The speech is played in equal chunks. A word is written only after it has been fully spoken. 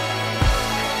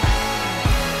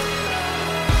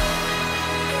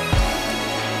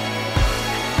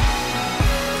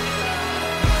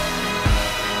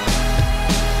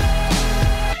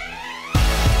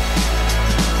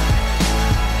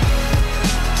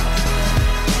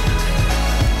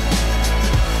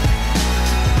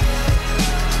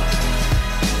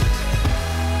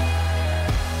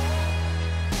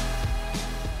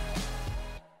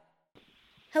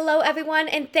everyone,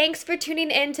 and thanks for tuning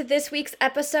in to this week's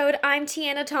episode. I'm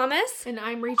Tiana Thomas. And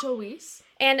I'm Rachel Weiss.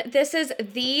 And this is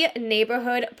The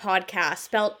Neighborhood Podcast,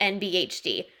 spelled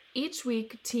NBHD. Each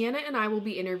week, Tiana and I will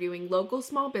be interviewing local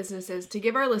small businesses to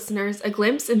give our listeners a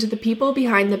glimpse into the people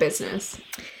behind the business.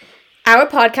 Our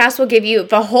podcast will give you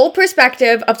the whole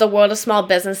perspective of the world of small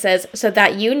businesses so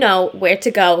that you know where to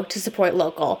go to support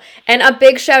local. And a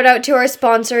big shout out to our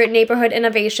sponsor, Neighborhood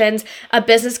Innovations, a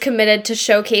business committed to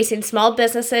showcasing small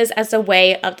businesses as a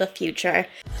way of the future.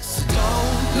 So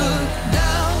don't look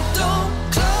now,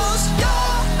 don't close your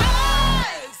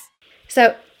eyes.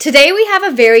 So today we have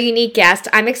a very unique guest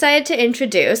I'm excited to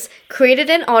introduce. Created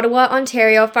in Ottawa,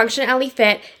 Ontario, Function Alley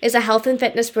Fit is a health and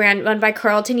fitness brand run by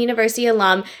Carleton University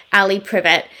alum Ali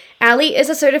Privet. Ali is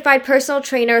a certified personal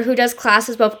trainer who does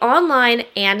classes both online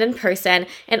and in person,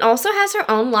 and also has her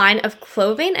own line of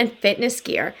clothing and fitness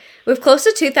gear. With close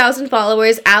to 2,000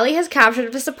 followers, Ali has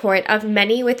captured the support of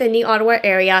many within the Ottawa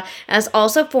area and has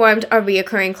also formed a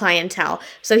reoccurring clientele.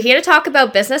 So here to talk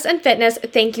about business and fitness,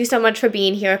 thank you so much for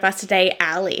being here with us today,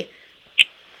 Ali.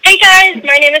 Hey guys,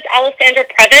 my name is Alessandra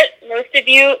Previtt. Most of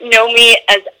you know me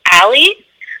as Ali.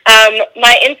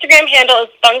 My Instagram handle is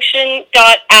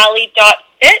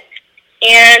function.ali.fit,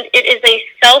 and it is a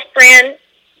self-brand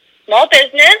small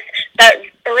business that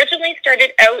originally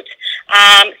started out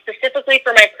specifically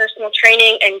for my personal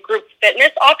training and group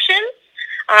fitness options.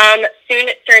 Soon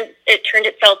it turned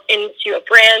itself into a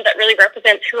brand that really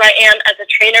represents who I am as a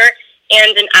trainer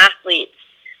and an athlete.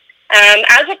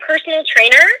 As a personal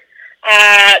trainer,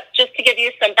 just to give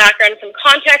you some background, some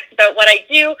context about what I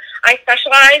do, I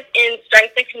specialize in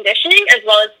strength and conditioning as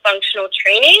well as functional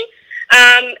training.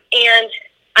 And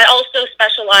I also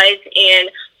specialize in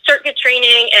circuit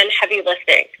training and heavy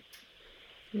lifting.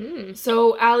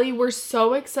 So, Ali, we're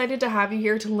so excited to have you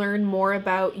here to learn more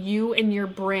about you and your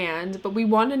brand, but we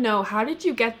want to know, how did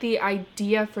you get the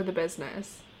idea for the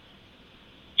business?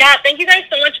 Yeah, thank you guys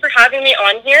so much for having me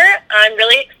on here. I'm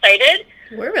really excited.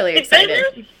 We're really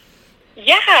excited.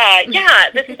 Yeah,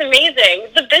 this is amazing.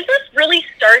 The business really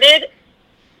started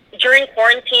during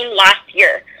quarantine last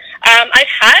year. I've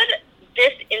had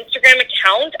this Instagram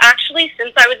account actually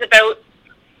since I was about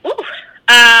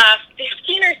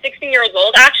 15 or 16 years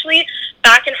old, actually,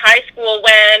 back in high school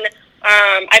when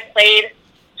I played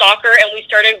soccer and we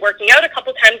started working out a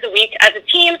couple times a week as a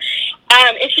team.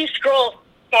 If you scroll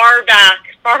far down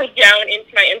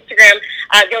into my Instagram,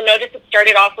 you'll notice it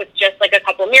started off with just like a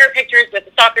couple mirror pictures with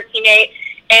a soccer teammate,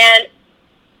 and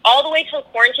all the way till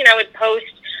quarantine I would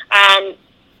post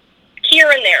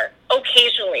here and there,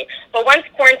 occasionally. But once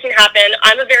quarantine happened,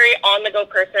 I'm a very on-the-go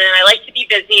person, and I like to be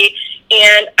busy,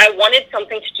 and I wanted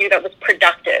something to do that was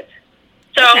productive.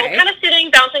 So kind of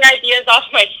bouncing ideas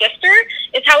off my sister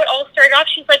is how it all started off.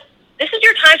 She's like, this is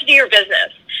your time to do your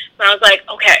business. And I was like,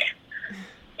 okay,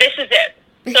 this is it.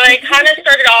 So I kind of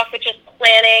started off with just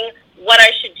planning what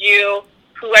I should do,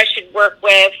 who I should work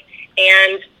with,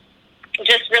 and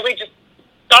just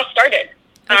got started.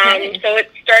 So it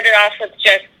started off with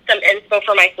just some info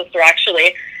for my sister,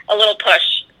 actually, a little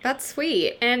push. That's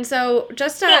sweet. And so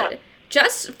just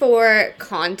for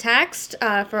context,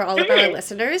 for all of our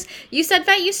listeners, you said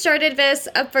that you started this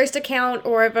first account,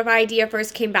 or the idea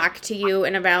first came back to you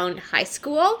in around high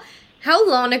school. How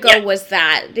long ago was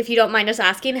that? If you don't mind us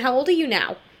asking, how old are you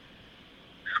now?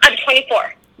 I'm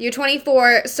 24. You're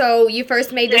 24, so you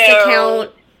first made this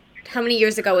account, how many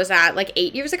years ago was that? Like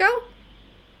 8 years ago?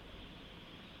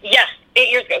 Yes, 8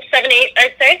 years ago. 7, 8,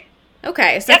 I'd say.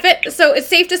 Okay, so so it's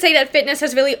safe to say that fitness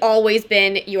has really always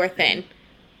been your thing.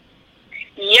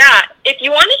 Yeah, if you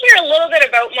want to hear a little bit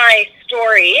about my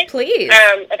story, please,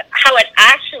 of how it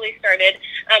actually started,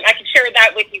 I can share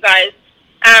that with you guys.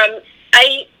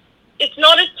 It's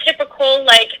not a typical,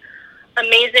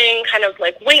 amazing kind of,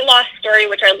 weight loss story,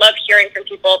 which I love hearing from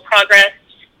people, progress,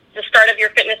 the start of your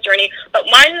fitness journey, but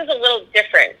mine is a little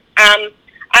different.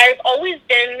 I've always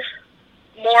been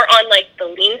more on, the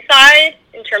lean side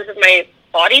in terms of my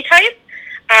body type,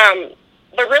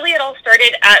 but really it all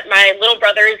started at my little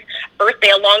brother's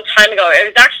birthday a long time ago. It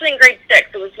was actually in grade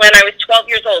 6. It was when I was 12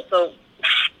 years old, so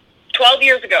 12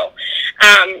 years ago.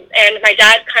 And my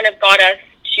dad kind of got us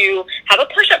to have a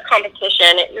push-up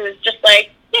competition. It was just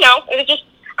it was just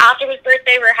after his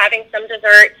birthday, we were having some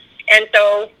dessert. And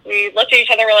so we looked at each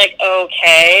other, we're like,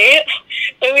 okay.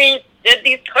 So we did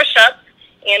these push-ups,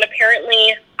 and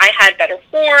apparently I had better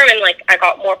form, and I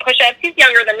got more push-ups. He's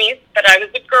younger than me, but I was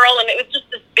a girl, and it was just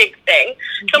this big thing.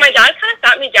 So my dad kind of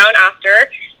sat me down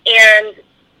after, and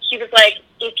he was like,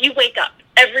 if you wake up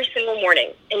every single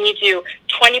morning and you do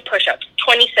 20 push-ups,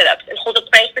 20 sit-ups, and hold a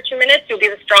plank for 2 minutes, you'll be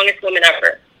the strongest woman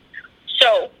ever.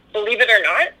 So, believe it or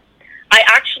not, I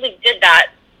actually did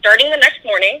that starting the next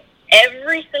morning,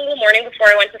 every single morning before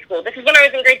I went to school. This is when I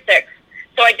was in grade 6.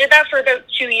 So I did that for about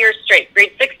 2 years straight,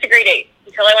 grade 6 to grade 8,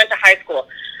 until I went to high school.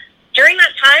 During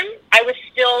that time, I was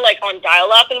still like on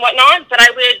dial-up and whatnot, but I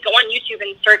would go on YouTube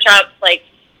and search up like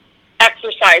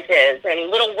exercises and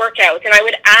little workouts, and I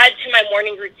would add to my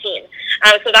morning routine.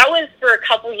 So that was for a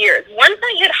couple years. Once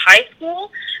I hit high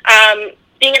school,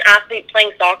 being an athlete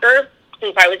playing soccer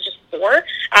since I was just 4,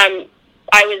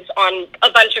 I was on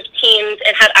a bunch of teams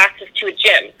and had access to a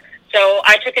gym. So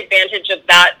I took advantage of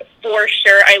that for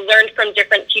sure. I learned from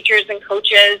different teachers and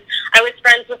coaches. I was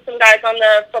friends with some guys on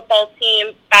the football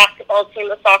team, basketball team,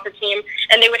 the soccer team,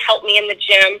 and they would help me in the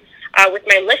gym with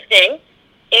my lifting.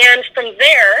 And from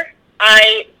there,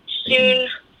 I soon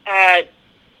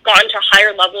got into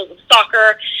higher levels of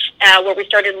soccer where we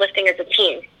started lifting as a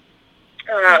team.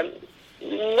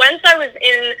 Once I was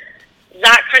in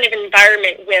that kind of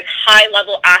environment with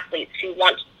high-level athletes who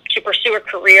want to pursue a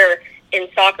career in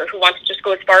soccer, who want to just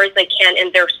go as far as they can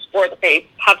in their sport that they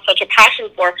have such a passion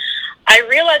for, I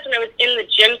realized when I was in the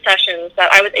gym sessions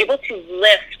that I was able to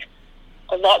lift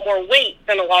a lot more weight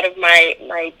than a lot of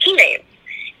my teammates.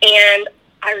 And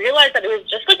I realized that it was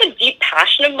just like a deep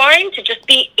passion of mine to just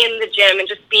be in the gym and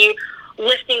just be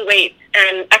lifting weights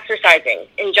and exercising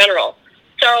in general.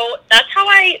 So that's how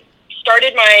I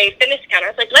started my fitness account. I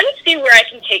was like, let me see where I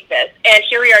can take this. And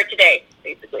here we are today,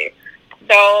 basically.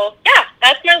 So, yeah,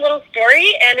 that's my little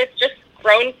story, and it's just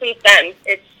grown since then.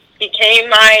 It became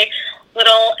my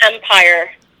little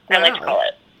empire, I like to call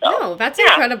it. So, no, that's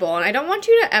incredible. And I don't want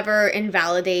you to ever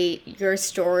invalidate your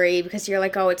story because you're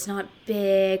like, oh, it's not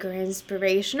big or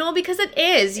inspirational, because it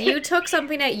is. You took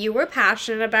something that you were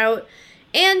passionate about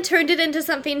and turned it into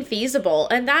something feasible.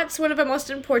 And that's one of the most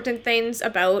important things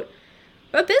about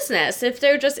a business. If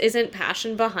there just isn't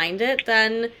passion behind it,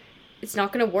 then it's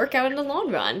not going to work out in the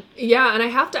long run. Yeah, and I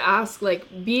have to ask,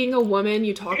 like, being a woman,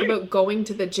 you talk about going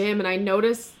to the gym, and I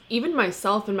notice even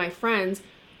myself and my friends,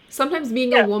 sometimes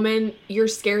being a woman, you're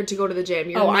scared to go to the gym.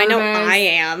 You're nervous. I know I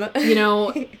am. You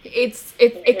know, it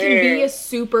can be a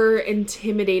super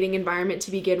intimidating environment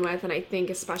to begin with, and I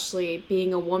think especially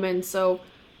being a woman. So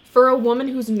for a woman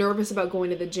who's nervous about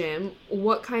going to the gym,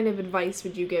 what kind of advice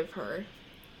would you give her?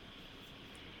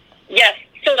 Yes,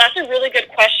 so that's a really good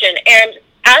question. And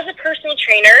as a personal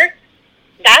trainer,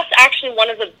 that's actually one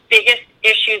of the biggest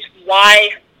issues why,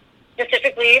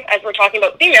 specifically, as we're talking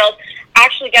about females,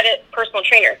 actually get a personal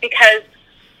trainer. Because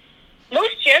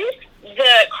most gyms,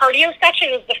 the cardio section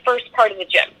is the first part of the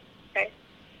gym. Okay?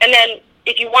 And then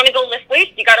if you want to go lift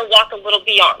weights, you got to walk a little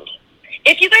beyond.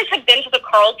 If you guys have been to the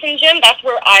Carlton gym, that's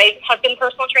where I have been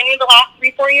personal training the last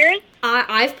 3-4 years.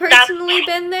 I've personally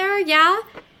been there, yeah.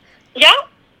 Yeah,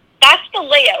 that's the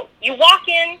layout. You walk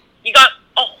in, you got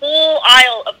a whole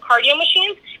aisle of cardio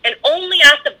machines, and only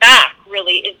at the back,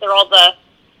 really, is there all the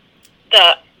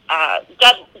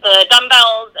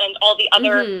dumbbells and all the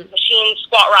other machines,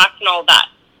 squat racks, and all of that.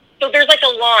 So there's like a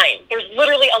line. There's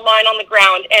literally a line on the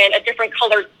ground and a different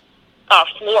colored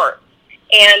floor.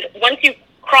 And once you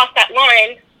cross that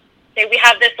line, say we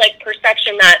have this like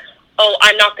perception that, oh,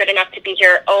 I'm not good enough to be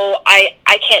here. Oh,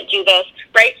 I can't do this,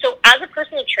 right? So as a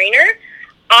personal trainer,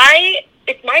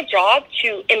 it's my job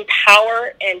to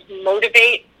empower and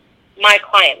motivate my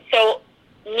clients. So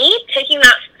me taking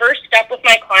that first step with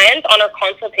my clients on our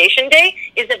consultation day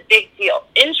is a big deal.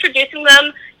 Introducing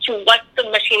them to what the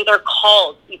machines are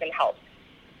called even helps.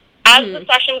 As the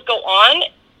sessions go on,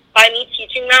 by me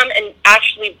teaching them and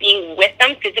actually being with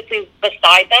them, physically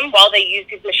beside them while they use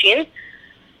these machines,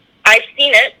 I've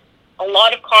seen it. A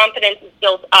lot of confidence is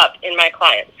built up in my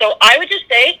clients. So I would just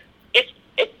say it's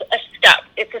a step.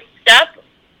 It's a step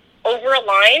over a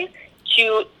line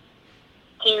to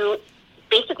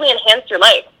basically enhance your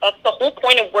life. That's the whole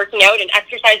point of working out and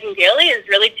exercising daily, is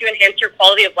really to enhance your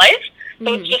quality of life.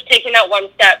 So it's just taking that one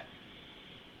step,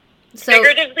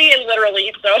 figuratively and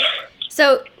literally.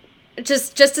 So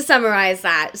just to summarize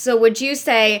that, so would you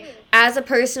say, as a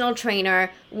personal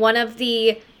trainer, one of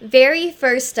the very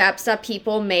first steps that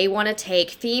people may want to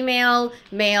take, female,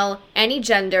 male, any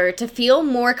gender, to feel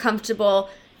more comfortable,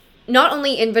 not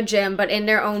only in the gym, but in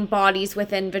their own bodies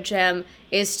within the gym,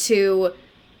 is to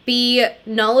be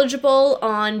knowledgeable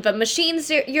on the machines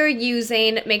that you're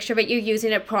using, make sure that you're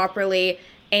using it properly,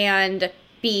 and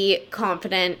be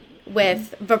confident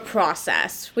with the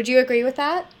process. Would you agree with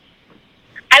that?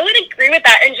 I would agree with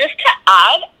that. And just to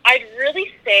add, I'd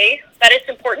really say that it's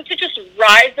important to just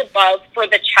rise above for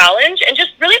the challenge and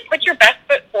just really put your best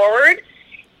foot forward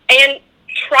and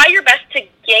try your best to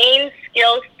gain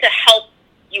skills to help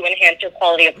you enhance your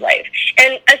quality of life.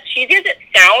 And as cheesy as it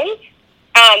sounds,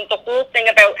 the whole thing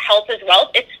about health is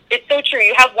wealth, it's so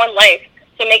have one life,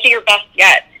 so make it your best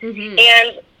yet.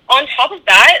 And on top of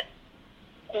that,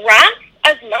 grasp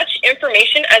as much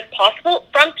information as possible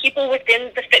from people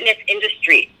within the fitness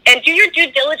industry, and do your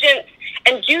due diligence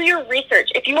and do your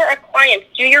research. If you are a client,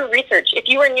 do your research. If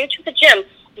you are new to the gym,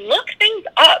 look things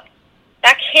up.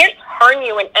 That can't harm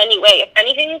you in any way. If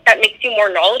anything, that makes you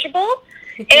more knowledgeable.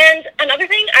 And another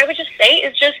thing I would just say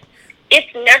is just,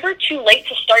 it's never too late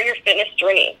to start your fitness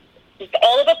journey. It's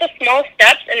all about the small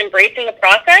steps and embracing the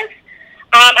process.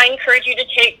 I encourage you to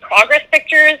take progress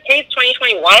pictures. Today's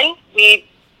 2021.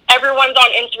 Everyone's on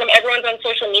Instagram, everyone's on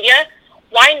social media.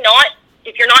 Why not,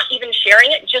 if you're not even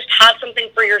sharing it, just have something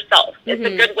for yourself? It's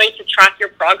a good way to track your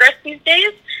progress these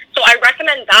days. So I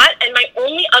recommend that. And my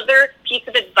only other piece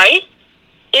of advice,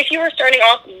 if you are starting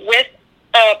off with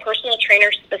a personal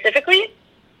trainer specifically,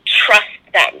 trust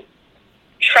them.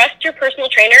 Trust your personal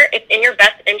trainer. It's in your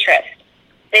best interest.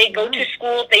 They go to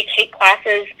school, they take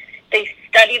classes, they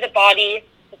study the body,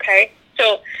 okay?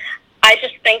 So I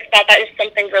just think that is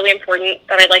something really important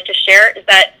that I'd like to share, is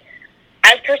that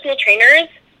as personal trainers,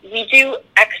 we do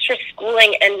extra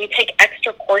schooling and we take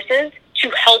extra courses to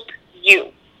help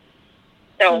you.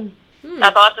 So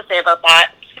that's all I have to say about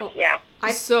that. Yeah.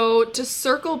 So to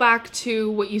circle back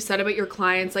to what you said about your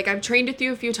clients, like I've trained with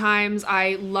you a few times.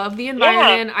 I love the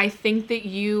environment. I think that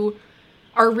you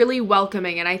are really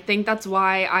welcoming, and I think that's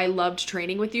why I loved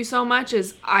training with you so much,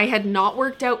 is I had not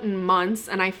worked out in months,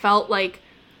 and I felt like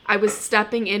I was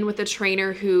stepping in with a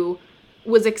trainer who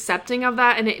was accepting of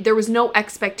that, and there was no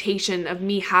expectation of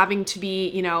me having to be,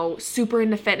 you know, super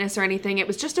into fitness or anything. It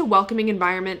was just a welcoming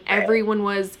environment. Everyone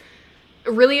was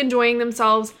really enjoying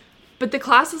themselves. But the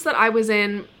classes that I was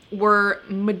in were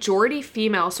majority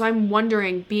female. So I'm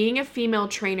wondering, being a female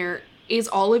trainer, is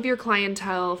all of your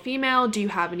clientele female? Do you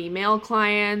have any male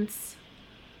clients?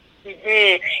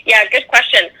 Yeah, good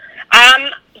question.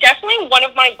 Definitely one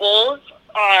of my goals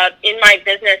in my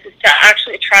business is to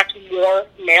actually attract more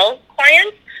male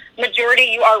clients. Majority,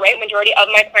 you are right, majority of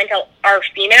my clientele are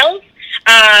females.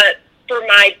 For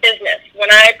my business,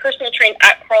 when I personally trained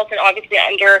at Carleton, obviously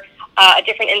under a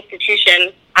different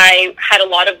institution, I had a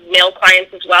lot of male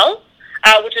clients as well,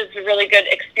 which is a really good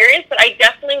experience. But I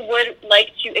definitely would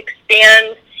like to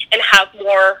expand and have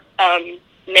more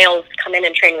males come in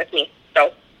and train with me.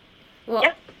 So, well,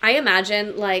 yeah. I imagine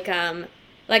and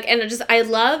I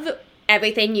love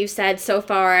everything you said so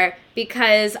far,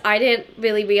 because I didn't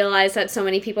really realize that so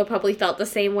many people probably felt the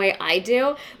same way I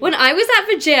do. When I was at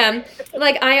the gym,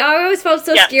 like, I always felt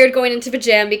so scared going into the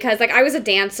gym because, like, I was a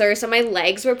dancer, so my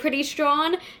legs were pretty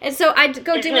strong. And so I'd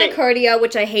go do my cardio,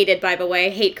 which I hated, by the way. I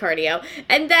hate cardio.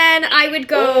 And then I would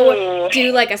go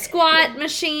do, like, a squat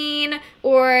machine,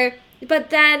 but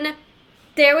then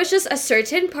there was just a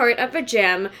certain part of a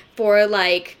gym for,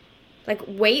 like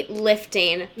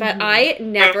weightlifting that I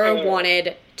never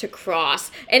wanted to cross,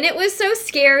 and it was so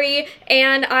scary.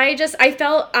 And I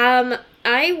felt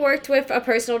I worked with a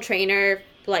personal trainer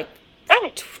like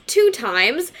 2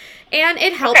 times, and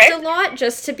it helped a lot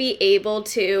just to be able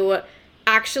to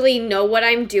actually know what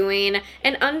I'm doing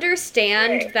and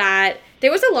understand that there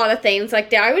was a lot of things,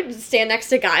 like, I would stand next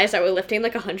to guys that were lifting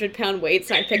like 100-pound weights,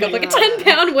 and I'd pick up like a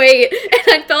 10-pound weight,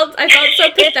 and I felt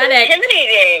so pathetic. It's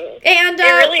intimidating. And it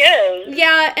really is.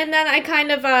 Yeah, and then I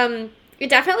kind of it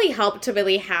definitely helped to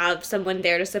really have someone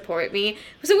there to support me,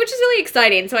 so, which is really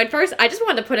exciting. So I just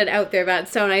wanted to put it out there that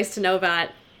it's so nice to know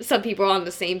that some people are on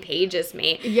the same page as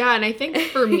me. Yeah, and I think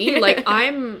for me, like,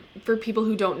 for people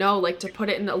who don't know, like, to put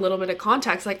it in a little bit of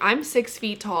context, like, I'm 6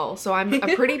 feet tall, so I'm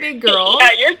a pretty big girl. Yeah,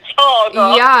 you're tall,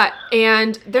 girl. Yeah,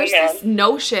 and there's this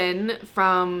notion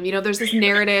from, there's this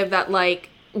narrative that, like,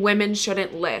 women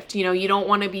shouldn't lift. You don't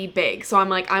want to be big. So I'm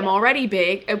like, I'm already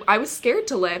big. I was scared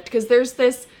to lift because there's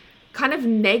this kind of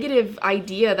negative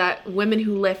idea that women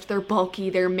who lift, they're bulky,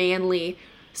 they're manly.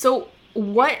 So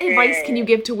what advice can you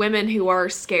give to women who are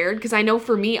scared? Because I know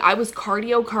for me, I was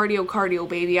cardio,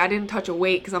 baby. I didn't touch a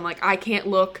weight because I'm like, I can't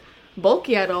look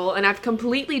bulky at all. And I've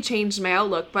completely changed my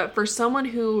outlook. But for someone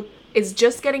who is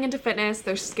just getting into fitness,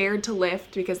 they're scared to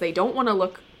lift because they don't want to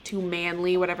look too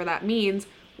manly, whatever that means.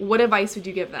 What advice would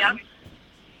you give them? Yeah.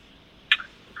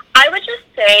 I would just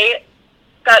say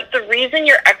that the reason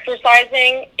you're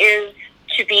exercising is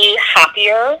to be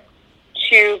happier,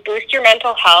 to boost your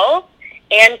mental health,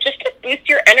 and just to boost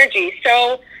your energy.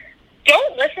 So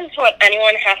don't listen to what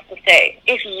anyone has to say.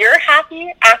 If you're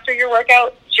happy after your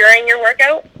workout, during your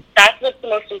workout, that's what's the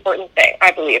most important thing,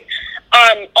 I believe.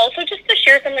 Also, just to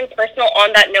share something personal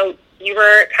on that note, you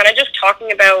were kind of just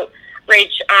talking about, Rach,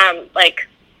 like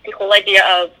the whole idea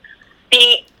of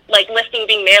being, like, lifting,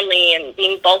 being manly and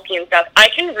being bulky and stuff. I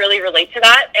can really relate to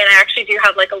that, and I actually do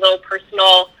have, like, a little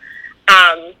personal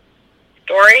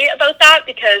story about that,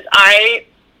 because I,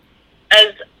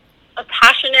 as a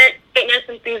passionate fitness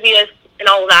enthusiast and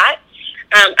all of that,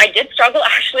 I did struggle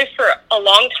actually for a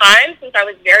long time since I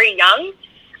was very young.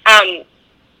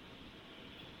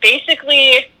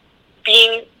 Basically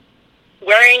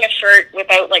wearing a shirt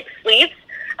without like sleeves.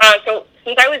 So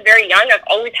since I was very young, I've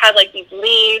always had like these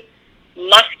lean,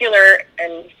 muscular,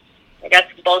 and I guess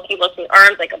bulky looking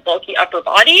arms, like a bulky upper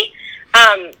body.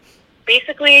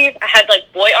 Basically, I had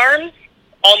like boy arms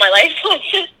all my life,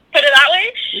 let's just put it that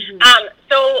way.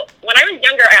 So when I was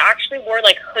younger, I actually wore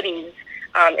like hoodies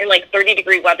in like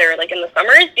 30-degree weather, like in the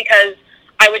summers, because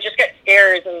I would just get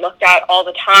stares and looked at all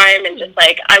the time, and just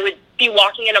like I would be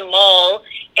walking in a mall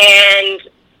and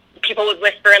people would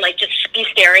whisper and like just be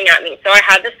staring at me. So I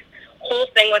had this whole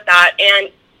thing with that,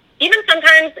 and even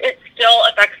sometimes it still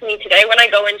affects me today when I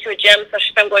go into a gym,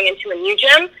 especially if I'm going into a new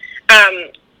gym.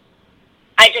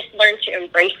 I just learned to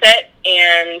embrace it,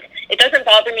 and it doesn't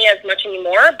bother me as much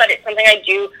anymore, but it's something I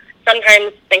do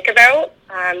sometimes think about.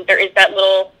 There is that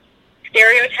little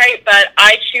stereotype, but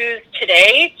I choose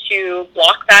today to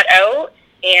block that out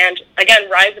and,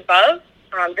 again, rise above.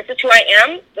 This is who I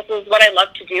am. This is what I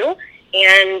love to do,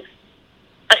 and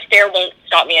a stare won't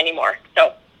stop me anymore.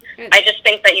 So I just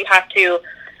think that you have to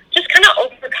just kind of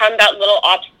overcome that little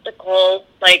obstacle.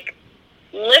 Like,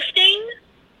 lifting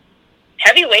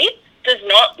heavy weights does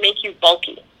not make you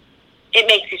bulky. It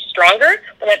makes you stronger,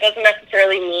 but that doesn't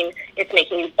necessarily mean it's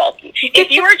making you bulky.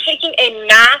 If you're taking a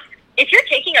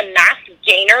mass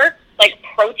gainer, like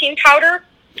protein powder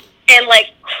and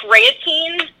like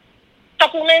creatine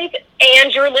supplements,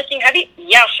 and you're lifting heavy,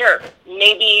 yeah, sure,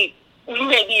 maybe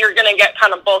you're gonna get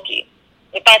kind of bulky.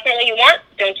 If that's not what you want,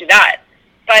 don't do that.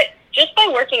 But just by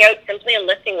working out simply and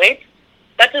lifting weights,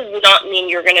 that does not mean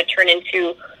you're gonna turn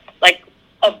into like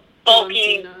a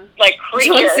bulky like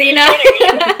creature. John Cena.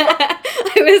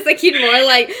 I was thinking more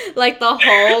like the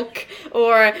Hulk,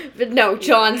 or no,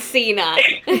 John Cena.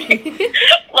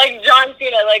 Like John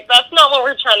Cena. Like, that's not what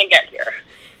we're trying to get here.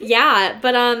 Yeah,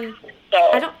 but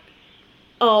So I don't.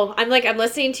 Oh, I'm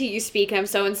listening to you speak, and I'm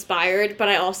so inspired, but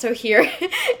I also hear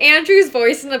Andrew's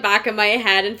voice in the back of my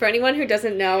head. And for anyone who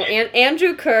doesn't know,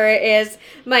 Andrew Kerr is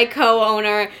my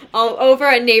co-owner over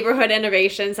at Neighborhood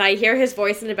Innovations. I hear his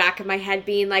voice in the back of my head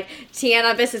being like,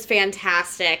 Tiana, this is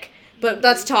fantastic, but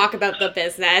let's talk about the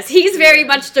business. He's very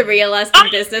much the realist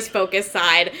and business-focused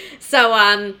side. So,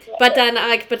 but then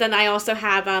I also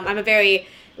have, I'm a very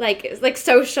like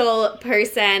social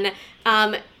person,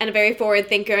 and a very forward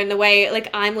thinker in the way, like,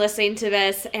 I'm listening to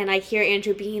this and I hear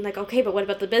Andrew being like, okay, but what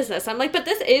about the business? I'm like, but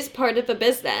this is part of the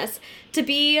business. To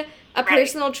be a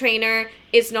personal trainer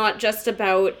is not just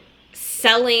about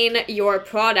selling your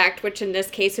product, which in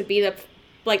this case would be the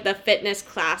fitness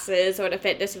classes or the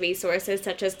fitness resources,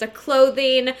 such as the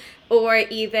clothing or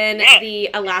even the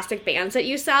elastic bands that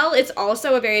you sell. It's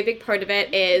also a very big part of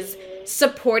it is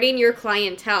supporting your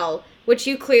clientele, which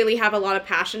you clearly have a lot of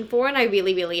passion for, and I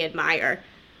really, really admire.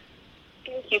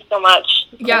 thank you so much.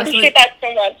 Yeah, I appreciate that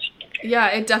so much. Yeah,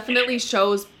 it definitely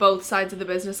shows both sides of the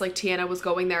business. Like Tiana was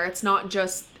going there. It's not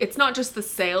just the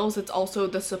sales, it's also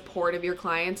the support of your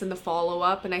clients and the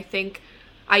follow-up. And I think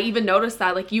I even noticed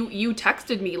that, like, you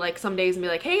texted me like some days and be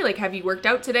like, hey, like, have you worked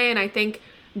out today? And I think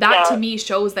that to me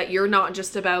shows that you're not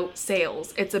just about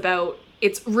sales.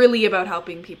 It's really about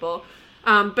helping people.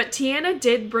 But Tiana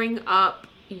did bring up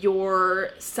your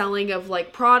selling of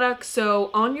like products. So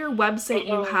on your website,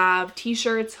 you have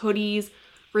t-shirts, hoodies,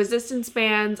 resistance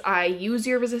bands. I use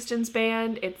your resistance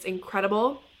band. It's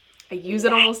incredible. I use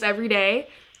it almost every day.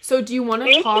 So do you want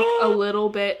to talk a little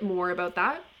bit more about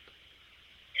that?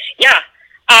 Yeah,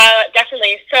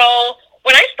 definitely. So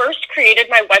when I first created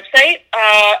my website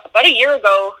about a year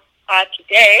ago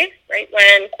today, right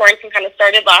when quarantine kind of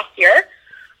started last year,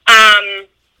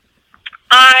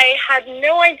 I had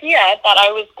no idea that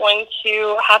I was going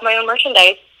to have my own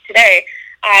merchandise today.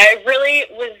 I really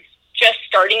was just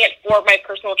starting it for my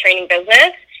personal training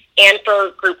business and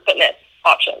for group fitness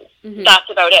options. Mm-hmm.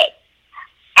 That's about it.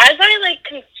 As I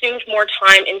consumed more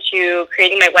time into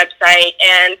creating my website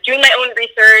and doing my own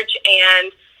research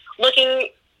and looking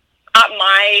at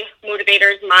my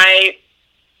motivators, my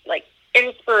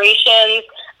inspirations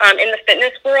in the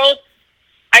fitness world,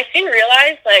 I soon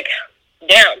realized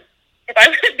damn, if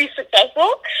I'm going to be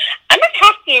successful, I might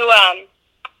have to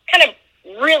kind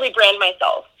of really brand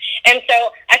myself. And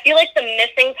so I feel like the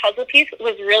missing puzzle piece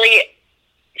was really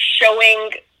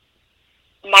showing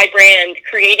my brand,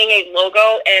 creating a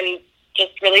logo and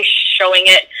just really showing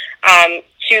it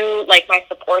to my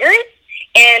supporters.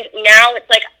 And now it's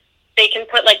they can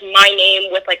put my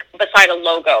name with beside a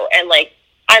logo, and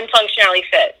I'm Functionally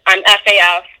Fit, I'm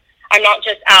FAF, I'm not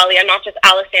just Allie. I'm not just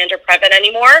Alessandra Previtt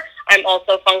anymore. I'm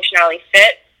also Functionally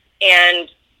Fit, and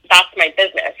that's my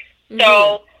business. Mm-hmm.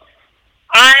 So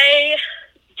I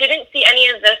didn't see any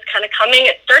of this kind of coming.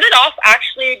 It started off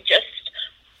actually just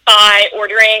by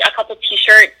ordering a couple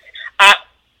T-shirts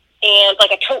and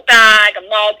like a tote bag, a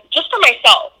mug, just for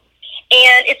myself.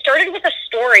 And it started with a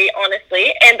story,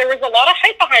 honestly, and there was a lot of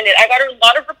hype behind it. I got a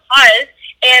lot of replies,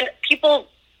 and people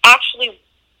actually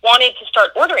wanted to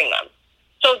start ordering them.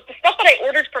 So the stuff that I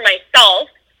ordered for myself,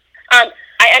 I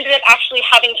ended up actually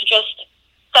having to just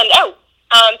send out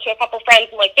to a couple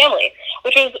friends and like family,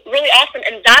 which was really awesome.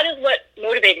 And that is what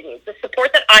motivated me. The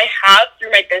support that I have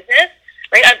through my business,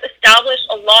 right? I've established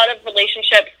a lot of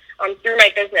relationships through my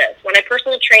business. When I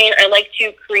personally train, I like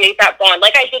to create that bond,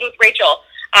 like I did with Rachel.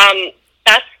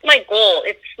 That's my goal.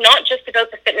 It's not just about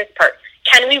the fitness part.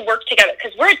 Can we work together?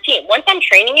 Because we're a team. Once I'm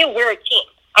training you, we're a team.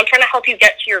 I'm trying to help you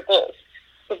get to your goals.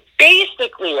 So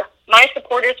basically, my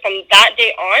supporters from that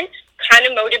day on kind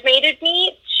of motivated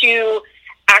me to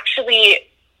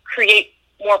actually create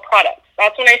more products.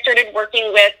 That's when I started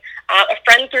working with a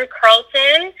friend through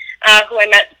Carlton who I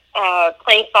met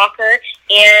playing soccer,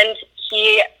 and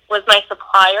he was my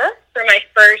supplier for my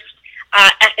first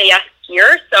FAS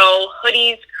gear, so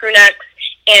hoodies, crew necks,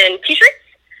 and T-shirts,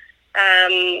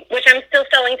 which I'm still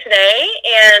selling today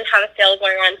and have a sale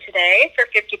going on today for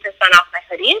 50% off my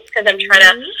hoodies because I'm trying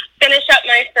to finish up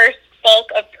my first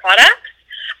bulk of products.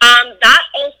 That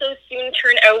also soon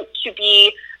turned out to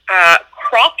be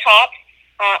crop tops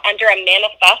under a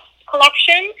Manifest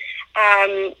collection.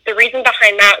 The reason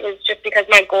behind that was just because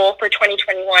my goal for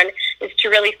 2021 is to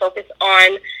really focus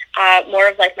on more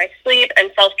of like my sleep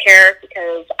and self-care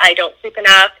because I don't sleep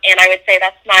enough, and I would say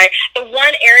that's the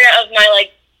one area of my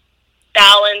like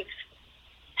balanced,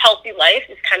 healthy life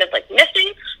is kind of like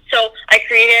missing. So I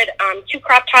created 2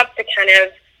 crop tops to kind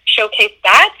of showcase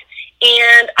that,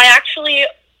 and I actually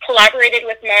collaborated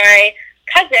with my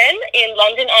cousin in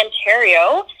London,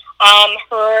 Ontario.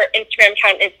 Her Instagram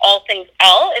account is All Things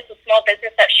Elle. It's a small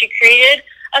business that she created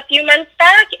a few months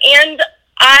back, and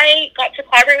I got to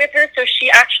collaborate with her, so she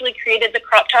actually created the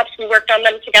crop tops. We worked on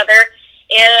them together,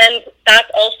 and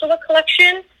that's also a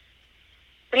collection.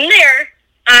 From there,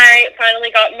 I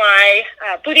finally got my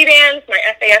booty bands, my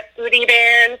FAS booty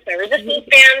bands, my resistance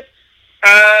bands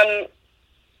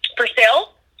for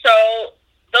sale. So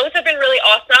those have been really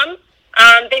awesome.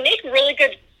 They make really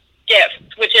good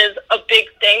gifts, which is a big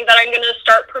thing that I'm going to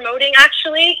start promoting,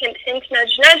 actually. Hint, hint,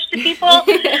 nudge, nudge to people.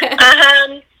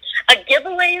 A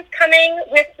giveaway is coming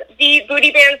with the booty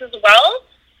bands as well.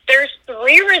 There's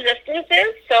 3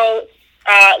 resistances, so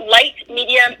light,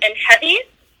 medium, and heavy.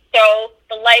 So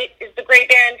the light is the gray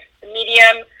band, the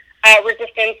medium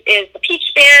resistance is the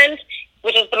peach band,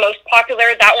 which is the most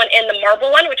popular, that one, and the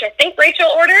marble one, which I think Rachel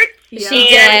ordered. Yeah. She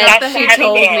did. That's She the heavy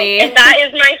told band. me. And that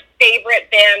is my favorite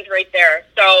band right there.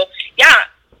 So, yeah,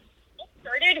 it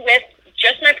started with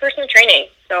just my personal training.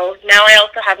 So now I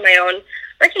also have my own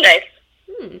merchandise.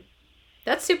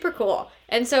 That's super cool.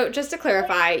 And so, just to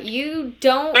clarify, you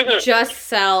don't just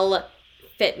sell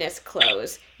fitness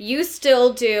clothes. You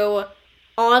still do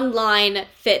online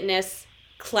fitness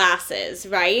classes,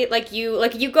 right? Like you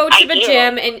go to the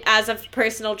gym and as a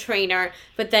personal trainer,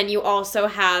 but then you also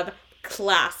have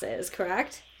classes,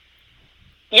 correct?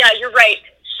 Yeah, you're right.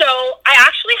 So I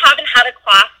actually haven't had a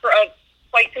class for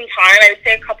quite some time. I would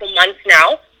say a couple months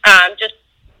now. Just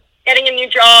getting a new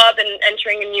job and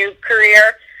entering a new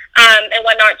career and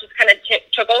whatnot just kind of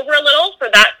took over a little for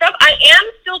that stuff. I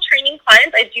am still training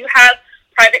clients. I do have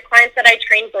private clients that I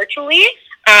train virtually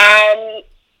a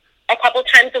couple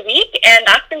times a week, and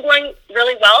that's been going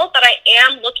really well. But I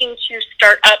am looking to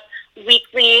start up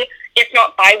weekly, if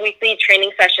not bi-weekly,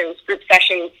 training sessions, group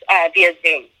sessions via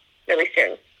Zoom really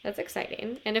soon. That's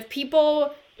exciting. And if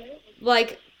people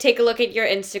take a look at your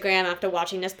Instagram after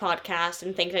watching this podcast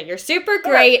and think that you're super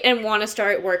great and want to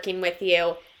start working with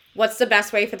you, what's the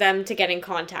best way for them to get in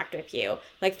contact with you?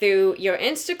 Like through your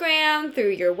Instagram,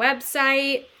 through your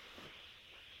website?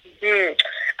 Good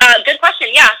question.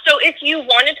 Yeah. So if you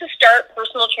wanted to start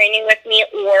personal training with me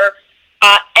or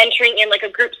entering in like a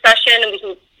group session and we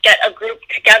can get a group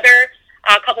together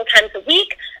a couple times a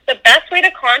week, the best way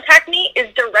to contact me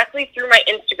is directly through my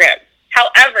Instagram.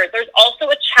 However, there's also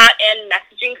a chat and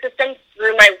messaging system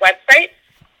through my website,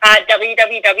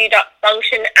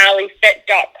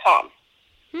 www.functionalleyfit.com.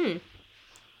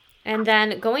 And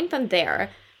then going from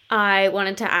there, I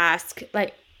wanted to ask,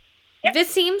 this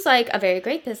seems like a very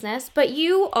great business, but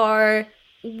you are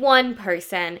one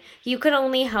person. You could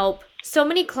only help so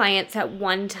many clients at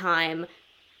one time.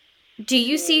 Do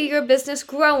you see your business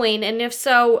growing? And if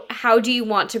so, how do you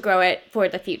want to grow it for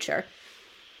the future?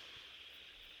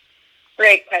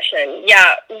 Great question.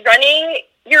 Yeah, running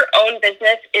your own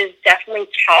business is definitely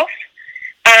tough.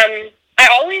 I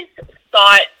always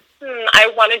thought,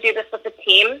 I want to do this with a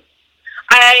team.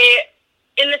 I,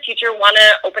 in the future, want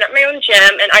to open up my own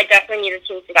gym, and I definitely need a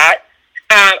team for that.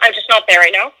 I'm just not there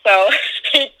right now, so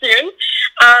stay tuned.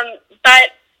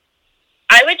 But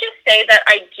I would just say that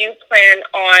I do plan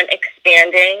on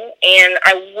expanding, and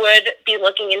I would be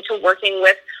looking into working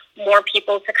with more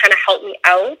people to kind of help me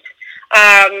out.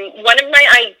 One of my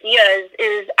ideas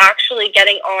is actually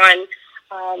getting on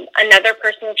another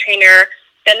personal trainer,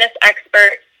 fitness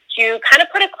expert, to kind of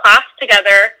put a class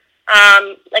together,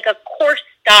 like a course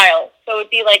style. So it would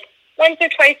be like once or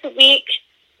twice a week.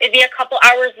 It'd be a couple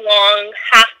hours long,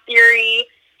 half theory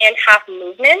and half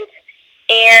movement.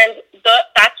 And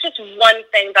that's just one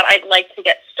thing that I'd like to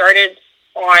get started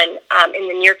on in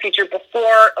the near future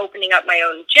before opening up my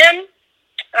own gym.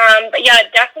 But yeah,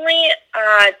 definitely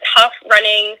tough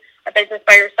running a business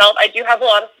by yourself. I do have a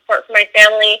lot of support from my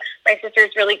family. My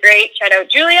sister's really great. Shout out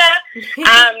Julia.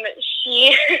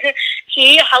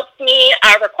 She helps me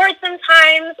record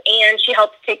sometimes, and she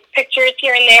helps take pictures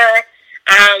here and there.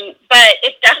 But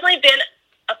it's definitely been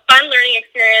a fun learning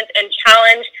experience and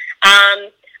challenge.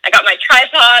 I got my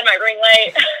tripod, my ring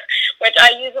light, which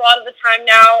I use a lot of the time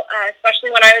now,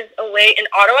 especially when I was away in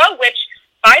Ottawa, which,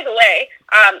 by the way,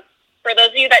 for those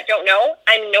of you that don't know,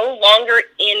 I'm no longer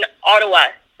in Ottawa.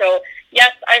 So,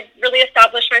 yes, I've really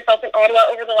established myself in Ottawa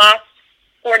over the last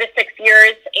 4 to 6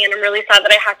 years, and I'm really sad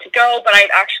that I had to go, but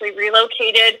I've actually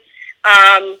relocated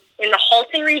in the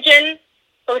Halton region,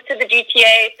 close to the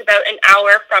GTA. It's about an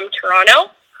hour from Toronto.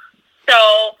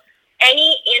 So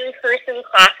any in-person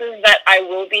classes that I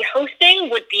will be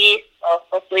hosting would be, well,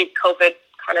 hopefully COVID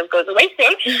kind of goes away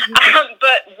soon,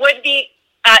 but would be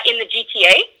in the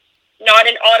GTA, not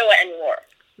in Ottawa anymore.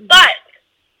 But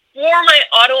for my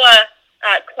Ottawa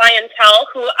clientele,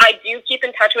 who I do keep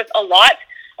in touch with a lot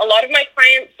of my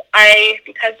clients,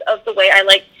 because of the way I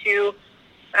like to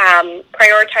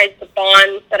prioritize the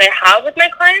bonds that I have with my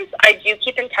clients, I do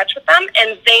keep in touch with them,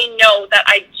 and they know that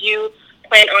I do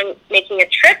plan on making a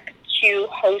trip to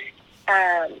host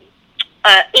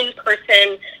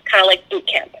in-person kind of like boot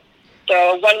camp.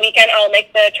 So one weekend I'll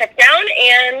make the trip down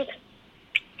and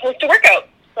host a workout.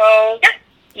 So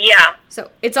yeah. So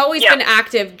it's always been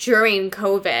active during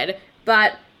COVID,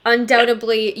 but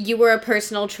undoubtedly you were a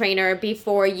personal trainer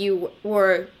before you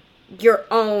were your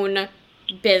own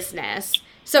business.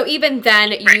 So even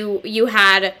then you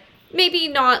had maybe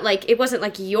not like, it wasn't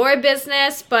like your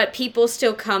business, but people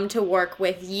still come to work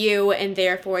with you, and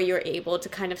therefore you're able to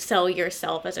kind of sell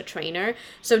yourself as a trainer.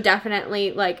 So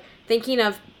definitely like thinking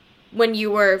of when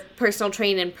you were personal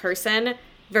trained in person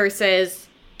versus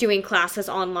doing classes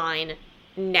online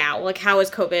now, like how has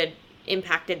COVID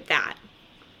impacted that?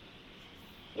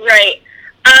 Right.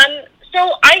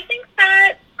 So I think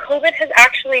that COVID has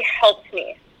actually helped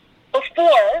me.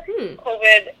 Before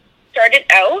COVID started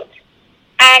out,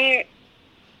 I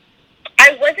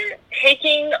wasn't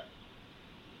taking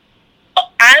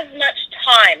as much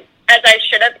time as I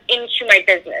should have into my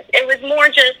business. It was more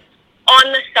just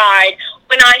on the side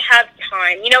when I have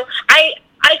time. You know, I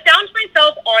found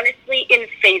myself honestly in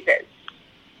phases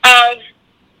of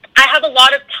I have a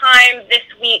lot of time this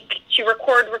week to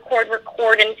record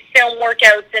and film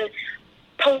workouts and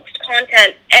post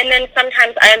content, and then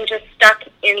sometimes I'm just stuck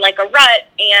in like a rut,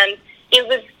 and it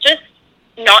was just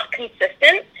not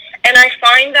consistent. And I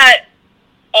find that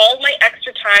all my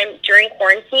extra time during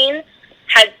quarantine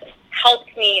has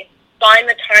helped me find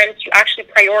the time to actually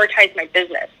prioritize my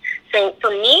business. So for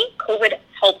me, COVID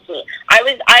helped me.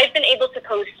 I've been able to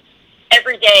post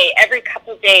every day, every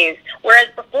couple days, whereas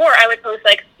before I would post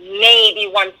like maybe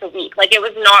once a week. Like it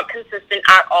was not consistent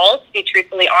at all, to be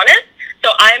truthfully honest. So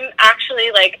I'm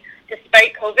actually like,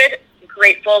 despite COVID,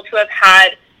 grateful to have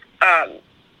had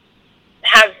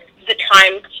have the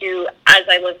time to, as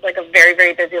I live like a very,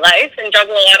 very busy life and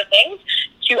juggle a lot of things,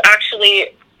 to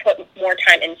actually put more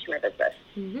time into my business.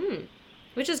 Mm-hmm.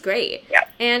 Which is great. Yeah.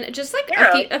 And just like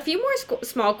a few more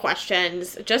small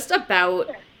questions just about,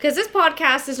 because this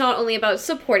podcast is not only about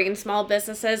supporting small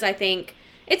businesses, I think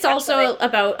it's also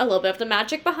about a little bit of the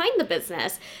magic behind the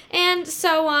business. And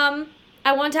so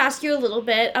I want to ask you a little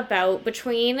bit about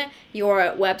between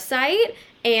your website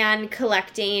and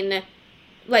collecting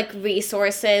like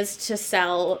resources to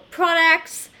sell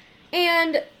products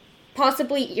and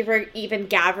possibly even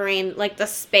gathering like the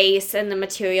space and the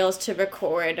materials to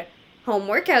record home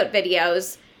workout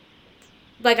videos.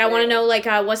 Like I want to know, like,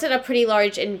 was it a pretty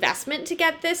large investment to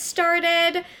get this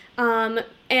started?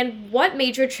 And what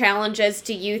major challenges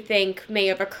do you think may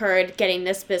have occurred getting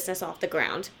this business off the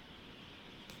ground?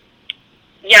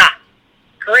 Yeah.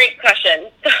 great question.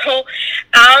 So,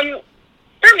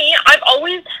 for me, I've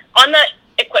always, on the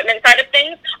equipment side of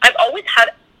things, I've always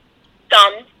had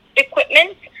some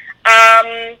equipment.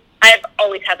 I've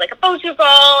always had like a Bosu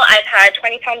ball. I've had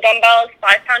 20-pound dumbbells,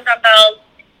 5-pound dumbbells,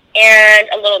 and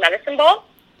a little medicine ball.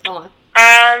 Oh.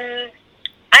 I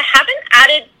haven't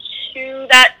added to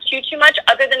that too much,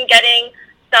 other than getting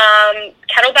some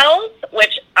kettlebells,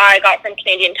 which I got from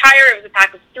Canadian Tire. It was a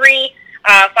pack of 3,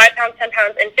 5 pounds, 10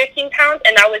 pounds, and 15 pounds,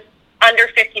 and that was under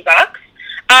 $50.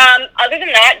 Other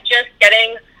than that, just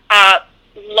getting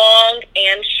long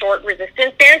and short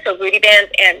resistance bands, so booty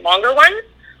bands and longer ones.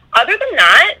 Other than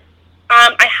that,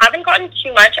 I haven't gotten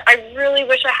too much. I really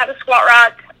wish I had a squat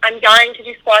rack. I'm dying to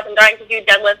do squats. I'm dying to do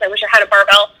deadlifts. I wish I had a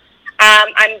barbell.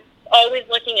 I'm always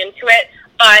looking into it,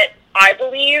 but I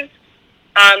believe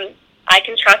I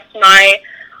can trust my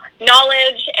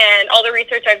knowledge and all the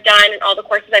research I've done and all the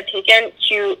courses I've taken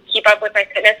to keep up with my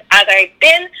fitness as I've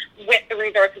been with the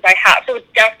resources I have. So it's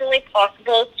definitely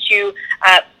possible to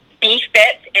be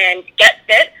fit and get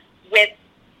fit with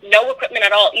no equipment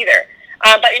at all either.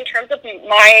 But in terms of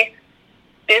my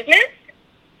business,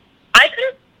 I could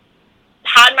have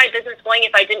had my business going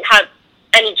if I didn't have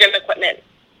any gym equipment.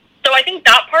 So I think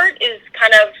that part is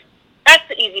that's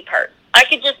the easy part. I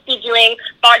could just be doing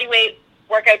body weight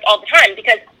workouts all the time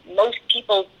because most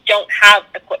people don't have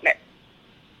equipment.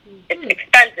 It's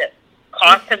expensive.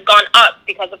 Costs have gone up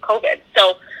because of COVID.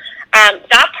 So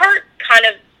that part kind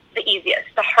of the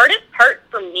easiest. The hardest part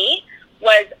for me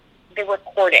was the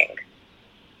recording.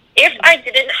 If I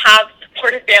didn't have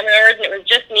supportive family members and it was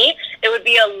just me, it would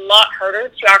be a lot harder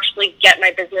to actually get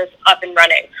my business up and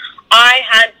running. I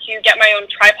had to get my own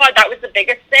tripod. That was the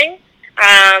biggest thing.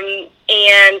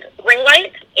 And ring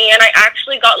light. And I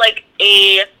actually got like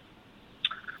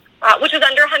which was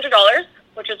under $100,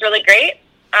 which was really great.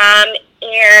 And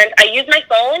I use my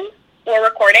phone for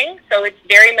recording, so it's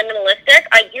very minimalistic.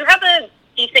 I do have a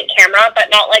decent camera, but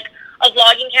not like a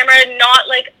vlogging camera, not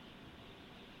like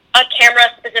a camera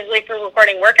specifically for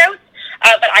recording workouts.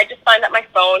 But I just find that my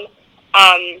phone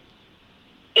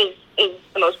is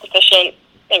the most efficient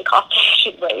and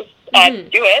cost-efficient way to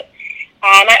do it.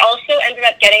 I also ended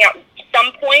up getting at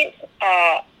some point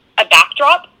a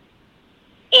backdrop,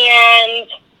 and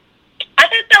I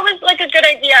thought that was like a good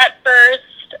idea at first.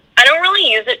 I don't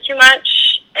really use it too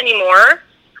much anymore.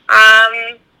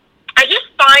 I just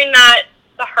find that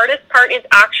the hardest part is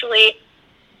actually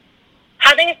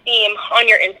having a theme on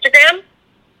your Instagram.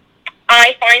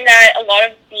 I find that a lot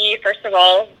of the, first of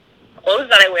all, clothes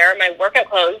that I wear, my workout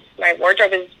clothes, my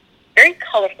wardrobe is very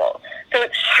colorful. So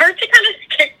it's hard to kind of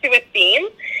stick to a theme.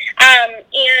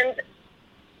 And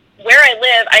where I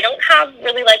live, I don't have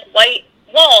really like white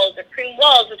walls or cream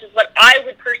walls, which is what I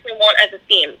would personally want as a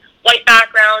theme. White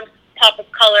background, pop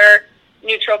of color,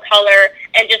 neutral color,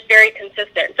 and just very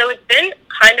consistent. So it's been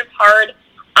kind of hard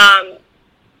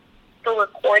for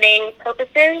recording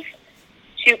purposes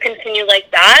to continue like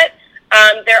that.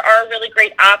 There are really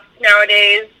great apps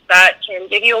nowadays that can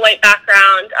give you a white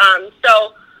background.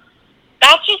 So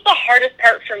that's just the hardest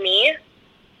part for me.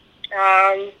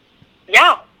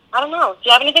 Yeah, I don't know. Do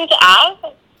you have anything to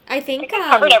add? I think I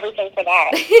covered everything for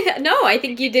that. No, I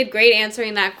think you did great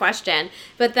answering that question.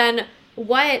 But then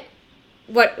what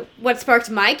sparked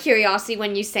my curiosity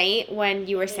when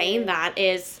you were saying that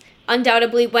is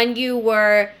undoubtedly when you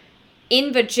were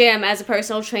in the gym as a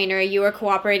personal trainer, you were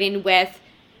cooperating with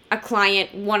a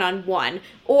client one-on-one.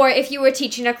 Or if you were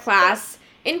teaching a class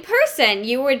in person,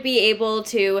 you would be able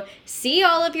to see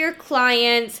all of your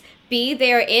clients, be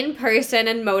there in person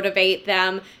and motivate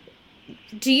them.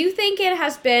 Do you think it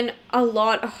has been a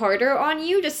lot harder on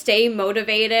you to stay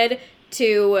motivated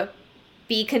to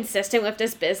be consistent with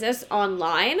this business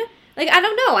online? Like, I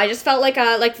don't know. I just felt like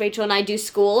Rachel and I do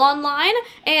school online,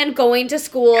 and going to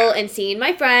school and seeing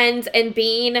my friends and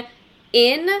being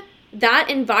in that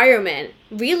environment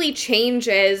really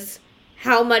changes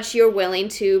how much you're willing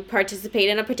to participate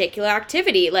in a particular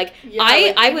activity. Like, yeah,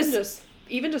 I was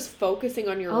even just focusing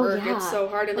on your work, it's so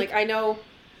hard. And like I know,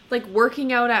 like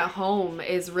working out at home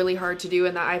is really hard to do,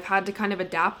 and that I've had to kind of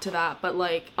adapt to that. But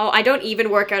like, I don't even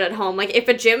work out at home. Like, if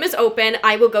a gym is open,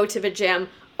 I will go to the gym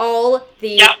all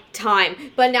the time.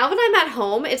 But now that I'm at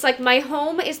home, it's like my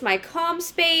home is my calm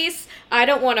space. I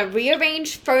don't want to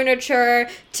rearrange furniture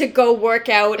to go work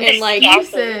out and like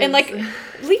leave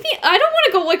me. I don't want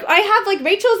to go like I have like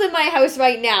Rachel's in my house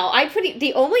right now.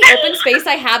 The only open space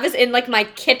I have is in like my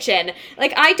kitchen.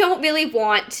 Like, I don't really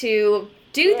want to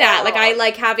do that. Like, I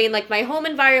like having like my home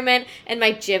environment and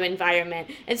my gym environment.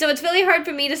 And so it's really hard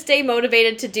for me to stay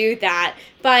motivated to do that.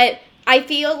 But I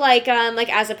feel like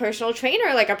as a personal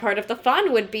trainer, like a part of the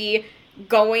fun would be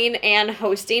going and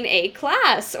hosting a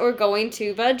class or going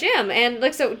to the gym. And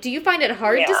like, so do you find it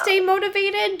hard to stay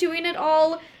motivated doing it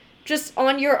all just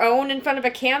on your own in front of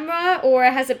a camera, or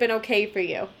has it been okay for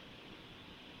you?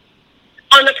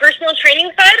 On the personal training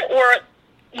side, or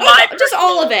just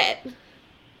all of it?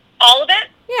 All of it?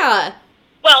 Yeah.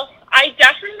 Well, I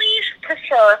definitely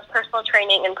prefer personal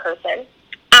training in person.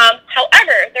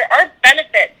 However, there are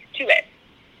benefits to it.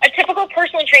 A typical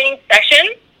personal training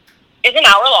session is an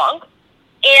hour long,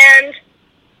 and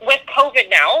with COVID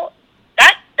now,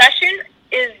 that session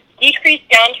is decreased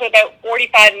down to about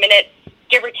 45 minutes,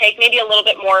 give or take, maybe a little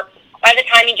bit more, by the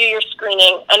time you do your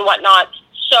screening and whatnot.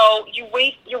 So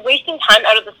you're wasting time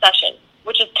out of the session,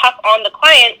 which is tough on the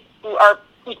client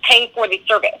who's paying for the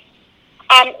service.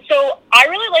 So I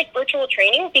really like virtual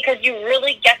training because you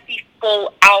really get the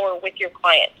full hour with your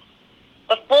client.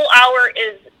 The full hour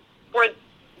is for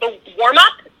the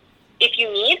warm-up, if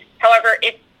you need. However,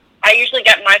 if I usually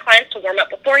get my clients to warm up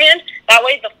beforehand, that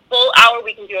way the full hour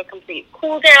we can do a complete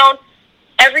cool down.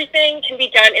 Everything can be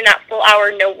done in that full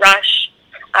hour, no rush,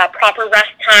 proper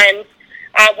rest times.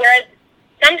 Whereas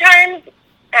sometimes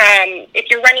if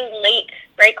you're running late,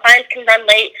 right, clients can run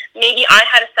late. Maybe I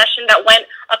had a session that went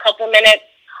a couple minutes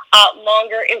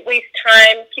longer. It wastes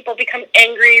time. People become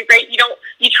angry, right?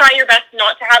 You try your best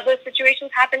not to have those situations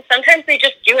happen. Sometimes they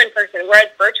just do in person, whereas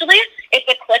virtually, it's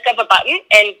a click of a button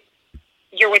and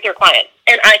you're with your client.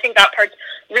 And I think that part's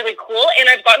really cool. And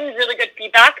I've gotten really good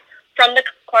feedback from the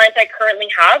clients I currently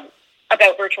have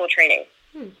about virtual training.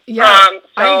 Yeah,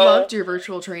 I loved your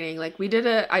virtual training. Like I did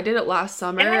it last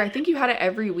summer. I think you had it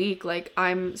every week. Like,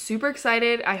 I'm super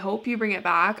excited. I hope you bring it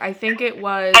back. I think I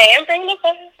am bringing it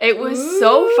back. It was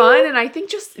so fun. And I think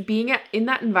just being in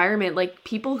that environment, like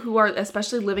people who are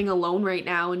especially living alone right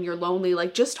now and you're lonely,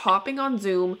 like just hopping on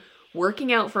Zoom,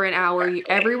 working out for an hour,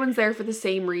 everyone's there for the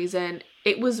same reason.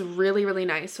 It was really, really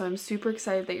nice. So I'm super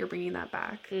excited that you're bringing that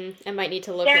back. I might need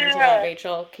to look into that,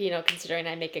 Rachel, considering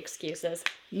I make excuses.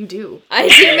 You do. I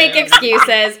do make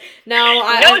excuses.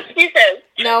 No excuses.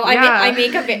 No, I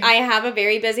have a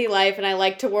very busy life and I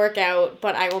like to work out,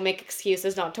 but I will make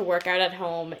excuses not to work out at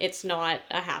home. It's not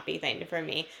a happy thing for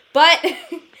me. But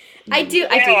I do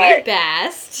my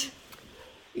best.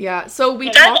 Yeah, so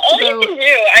That's all you can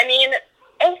do. I mean,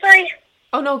 sorry.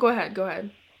 Oh, no, go ahead.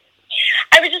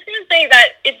 I was just going to say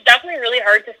that it's definitely really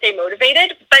hard to stay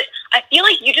motivated, but I feel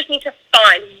like you just need to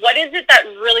find what is it that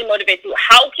really motivates you.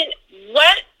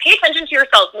 Pay attention to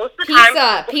yourself most of the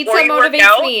time. Pizza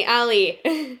motivates me, Allie.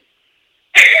 I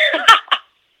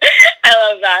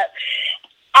love that.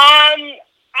 I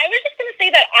was just going to say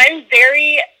that I'm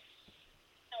very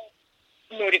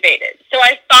motivated. So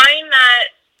I find that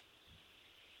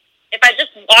if I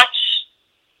just watch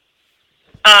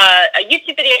a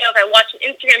YouTube video, if I watch an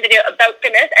Instagram video about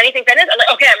fitness, anything fitness, I'm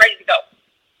like, okay, I'm ready to go.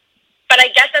 But I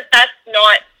guess that's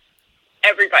not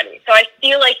everybody. So I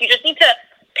feel like you just need to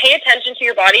pay attention to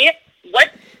your body.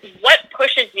 What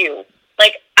pushes you?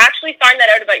 Like, actually find that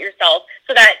out about yourself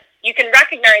so that you can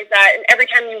recognize that, and every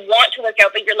time you want to work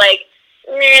out, but you're like,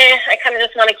 I kind of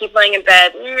just want to keep laying in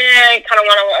bed. I kind of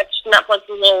want to watch Netflix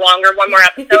a little longer, one more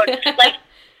episode. Like,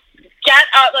 get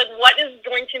up. Like, what is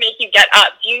going to make you get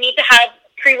up? Do you need to have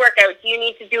pre-workout? Do you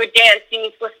need to do a dance? Do you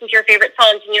need to listen to your favorite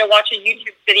songs? Do you need to watch a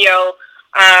YouTube video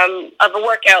of a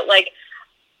workout? Like,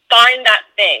 find that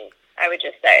thing, I would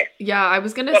just say. Yeah, I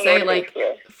was going to say, like,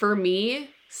 for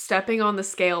me, stepping on the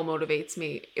scale motivates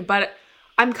me. But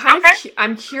I'm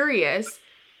I'm curious.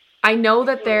 I know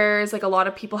that there's, like, a lot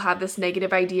of people have this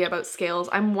negative idea about scales.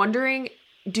 I'm wondering,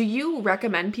 do you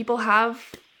recommend people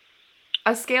have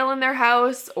a scale in their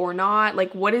house or not?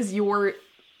 Like, what is your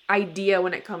idea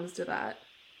when it comes to that?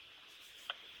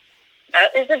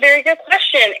 That is a very good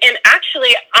question. And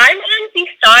actually, I'm on the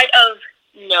side of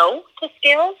no to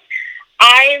scales.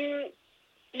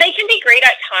 They can be great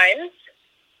at times.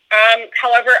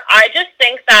 However, I just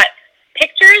think that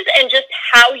pictures and just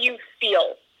how you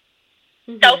feel,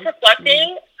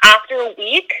 self-reflecting after a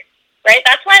week, right?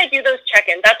 That's why I do those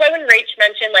check-ins. That's why when Rach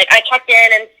mentioned, like, I check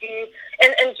in and see,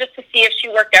 and just to see if she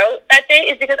worked out that day,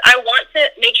 is because I want to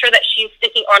make sure that she's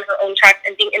sticking on her own track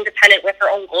and being independent with her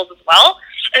own goals as well.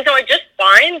 And so I just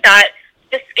find that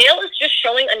the scale is just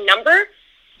showing a number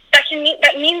that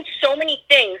means so many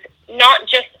things, not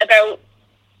just about,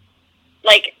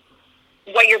 like,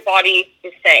 what your body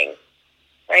is saying,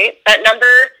 right? That number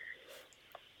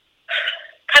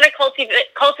kind of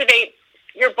cultivates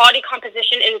your body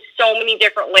composition in so many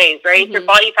different ways, right? Your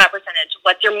body fat percentage,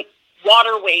 what's your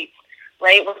water weight,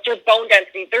 right? What's your bone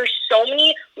density? There's so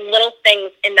many little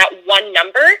things in that one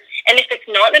number. And if it's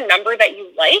not a number that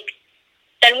you like,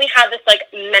 then we have this, like,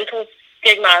 mental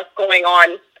stigma going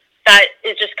on that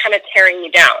is just kind of tearing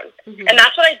you down. And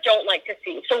that's what I don't like to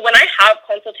see. So when I have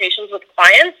consultations with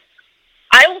clients,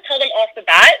 I will tell them off the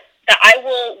bat that I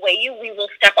will weigh you. We will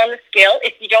step on the scale.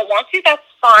 If you don't want to, that's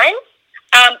fine.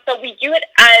 But we do it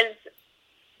as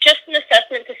just an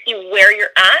assessment to see where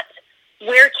you're at.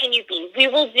 Where can you be? We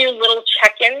will do little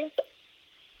check-ins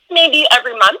maybe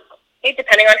every month, okay,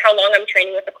 depending on how long I'm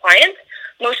training with the client.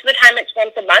 Most of the time it's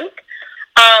once a month.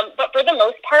 But for the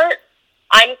most part,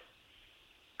 I'm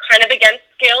kind of against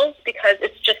scales because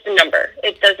it's just a number.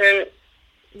 It doesn't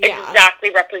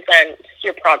exactly represent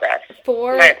your progress,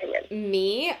 for in my opinion.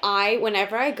 me,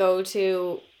 whenever I go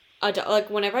to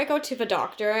the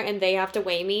doctor and they have to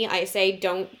weigh me, I say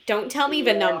don't tell me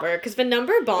the number, because the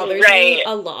number bothers me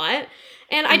a lot,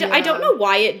 and I don't know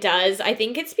why it does. I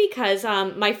think it's because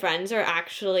my friends are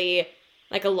actually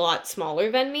like a lot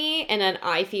smaller than me, and then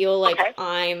I feel like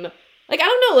I'm like, I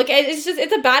don't know, like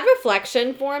it's a bad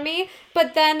reflection for me.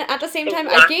 But then at the same time,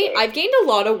 I've gained a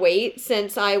lot of weight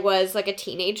since I was like a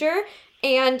teenager,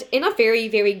 and in a very,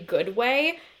 very good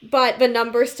way, but the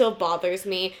number still bothers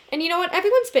me. And you know what?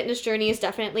 Everyone's fitness journey is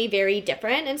definitely very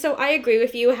different, and so I agree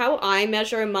with you. How I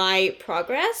measure my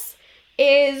progress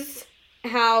is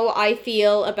how I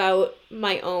feel about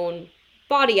my own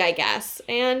body, I guess.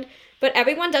 But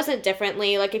everyone does it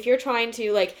differently. Like, if you're trying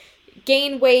to like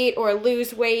gain weight or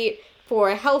lose weight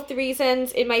for health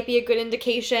reasons, it might be a good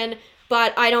indication,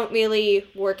 but I don't really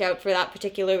work out for that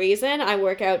particular reason. I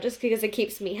work out just because it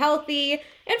keeps me healthy,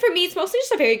 and for me, it's mostly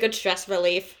just a very good stress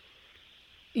relief.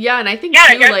 Yeah, and I think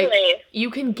too, like,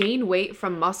 you can gain weight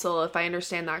from muscle, if I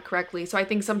understand that correctly. So I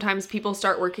think sometimes people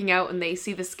start working out and they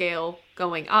see the scale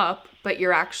going up, but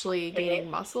you're actually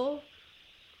gaining muscle.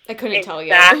 I couldn't tell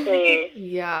you. Exactly.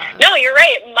 Yeah. No, you're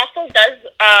right. Muscle does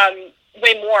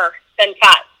weigh more than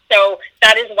fat. So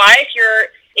that is why if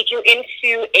you're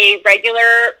into a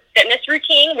regular fitness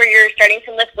routine where you're starting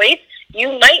to lift weights,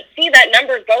 you might see that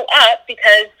number go up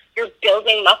because you're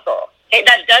building muscle. Okay?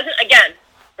 That doesn't, again,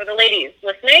 for the ladies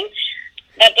listening,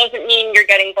 that doesn't mean you're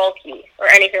getting bulky or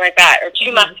anything like that, or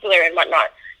too muscular and whatnot.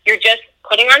 You're just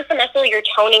putting on some muscle, you're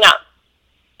toning up.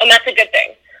 And that's a good thing.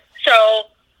 So,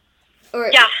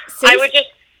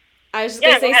 I was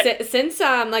just gonna say, since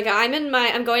I'm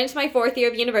going into my 4th year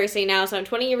of university now, so I'm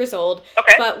 20 years old.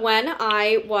 Okay. But when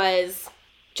I was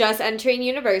just entering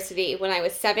university, when I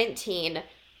was 17,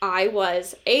 I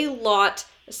was a lot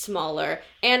smaller,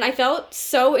 and I felt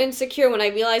so insecure when I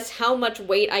realized how much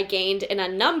weight I gained in a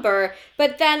number.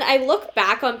 But then I look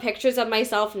back on pictures of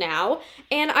myself now,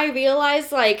 and I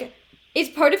realize, like,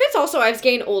 it's also I was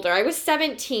getting older. I was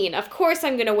 17. Of course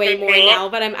I'm going to weigh more now,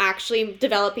 but I'm actually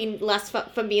developing less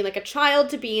from being like a child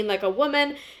to being like a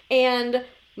woman, and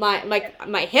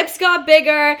my hips got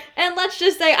bigger, and let's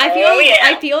just say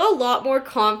I feel a lot more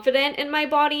confident in my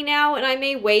body now, and I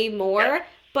may weigh more,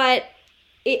 but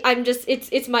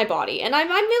it's my body, and I'm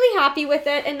really happy with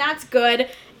it, and that's good.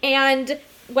 And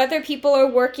whether people are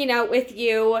working out with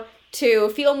you to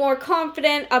feel more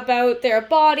confident about their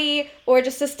body or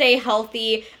just to stay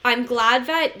healthy, I'm glad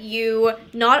that you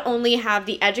not only have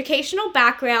the educational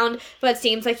background, but it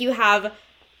seems like you have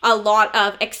a lot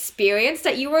of experience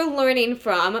that you are learning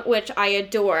from, which I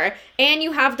adore, and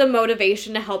you have the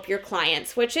motivation to help your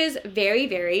clients, which is very,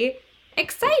 very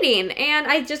exciting. And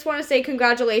I just want to say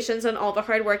congratulations on all the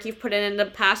hard work you've put in the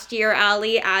past year,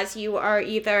 Ali, as you are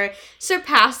either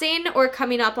surpassing or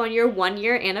coming up on your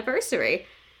 1-year anniversary.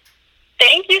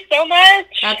 Thank you so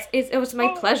much. It was my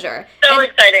pleasure. So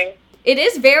exciting. It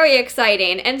is very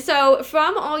exciting. And so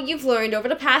from all you've learned over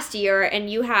the past year, and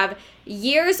you have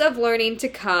years of learning to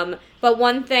come, but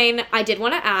one thing I did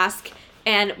want to ask,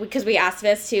 and because we asked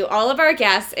this to all of our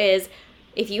guests, is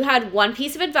if you had one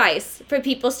piece of advice for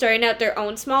people starting out their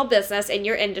own small business in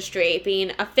your industry,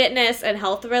 being a fitness and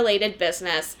health related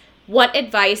business, what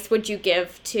advice would you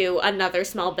give to another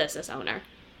small business owner?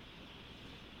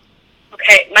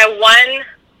 Okay, my one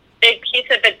big piece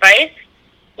of advice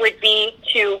would be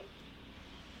to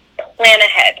plan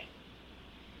ahead.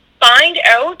 Find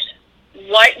out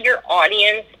what your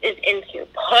audience is into.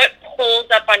 Put polls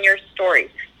up on your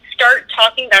stories. Start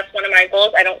talking. That's one of my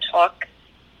goals. I don't talk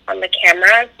on the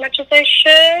camera as much as I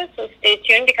should, so stay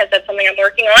tuned because that's something I'm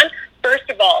working on, first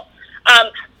of all.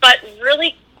 But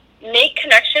really make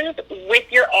connections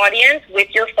with your audience, with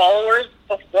your followers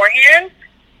beforehand.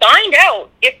 Find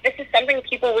out if this is something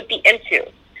people would be into.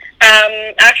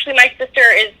 Actually, my sister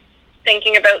is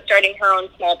thinking about starting her own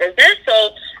small business, so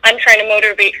I'm trying to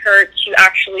motivate her to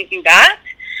actually do that.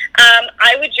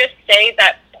 I would just say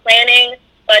that planning,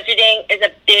 budgeting is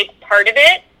a big part of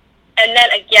it. And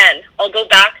then again, I'll go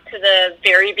back to the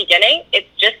very beginning. It's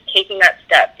just taking that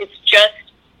step. It's just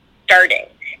starting.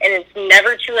 and it's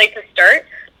never too late to start.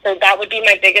 So that would be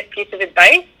my biggest piece of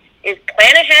advice, is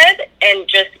plan ahead and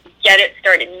just get it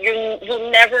started.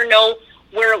 You'll never know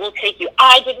where it will take you.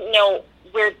 I didn't know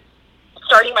where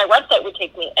starting my website would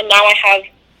take me, and now I have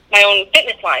my own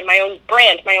fitness line, my own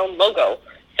brand, my own logo.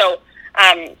 So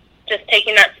just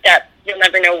taking that step, you'll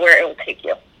never know where it will take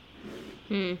you.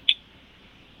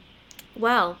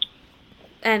 Well,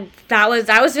 and that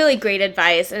was really great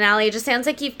advice. And Allie, it just sounds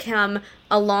like you've come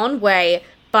a long way,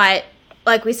 but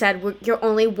like we said, you're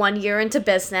only 1 year into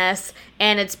business,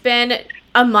 and it's been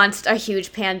amongst a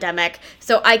huge pandemic.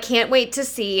 So I can't wait to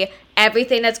see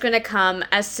everything that's going to come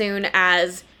as soon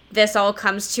as this all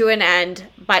comes to an end.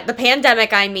 But the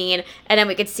pandemic, I mean, and then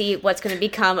we could see what's going to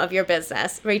become of your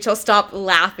business. Rachel, stop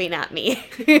laughing at me.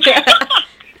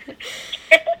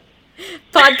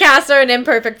 Podcasts are an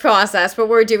imperfect process, but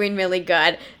we're doing really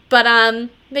good. But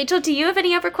Rachel, do you have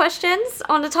any other questions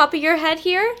on the top of your head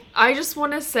here? I just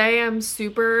want to say I'm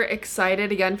super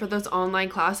excited again for those online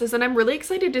classes, and I'm really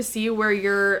excited to see where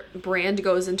your brand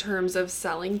goes in terms of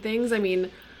selling things. I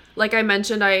mean, like I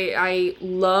mentioned, I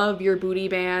love your booty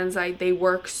bands. They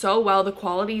work so well. The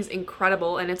quality is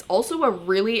incredible, and it's also a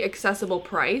really accessible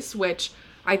price, which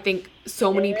I think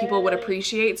so many people would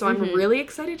appreciate. So I'm really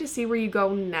excited to see where you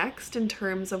go next in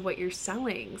terms of what you're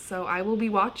selling. So I will be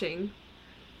watching.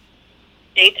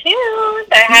 Stay tuned.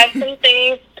 I have some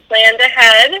things planned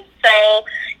ahead. So,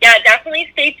 yeah, definitely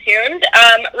stay tuned.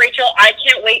 Rachel, I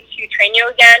can't wait to train you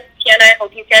again. Tiana, I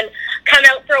hope you can come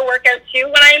out for a workout too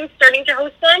when I'm starting to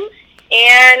host them.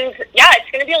 And, yeah,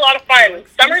 it's going to be a lot of fun.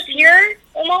 Summer's here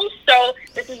almost, so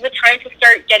this is the time to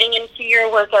start getting into your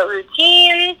workout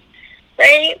routines,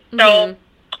 right? So,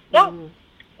 yeah, I'm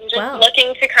just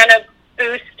looking to kind of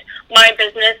boost my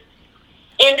business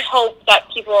in hope that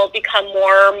people will become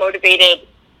more motivated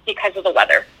because of the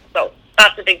weather. So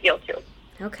that's a big deal too.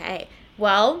 Okay.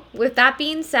 Well, with that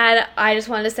being said, I just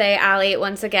wanted to say, Allie,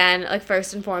 once again, like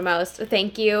first and foremost,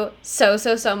 thank you so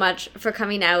much for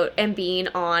coming out and being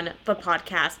on the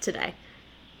podcast today.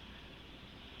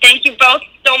 Thank you both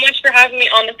so much for having me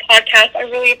on the podcast. I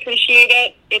really appreciate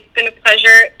it. It's been a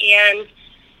pleasure, and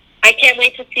I can't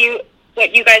wait to see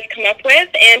what you guys come up with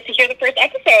and to hear the first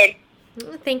episode.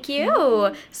 Thank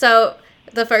you. So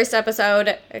the first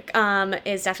episode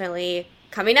is definitely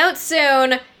coming out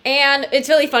soon, and it's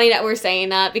really funny that we're saying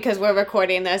that because we're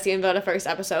recording this even though the first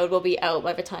episode will be out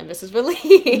by the time this is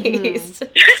released.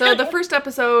 So the first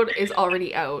episode is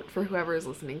already out for whoever is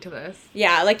listening to this.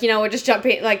 Yeah, like, you know, we're just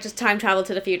jumping, like, just time travel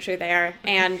to the future there.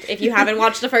 And if you haven't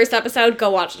watched the first episode, go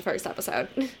watch the first episode.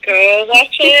 Go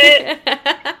watch it.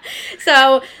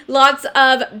 So lots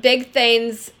of big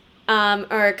things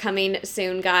are coming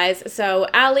soon, guys. So,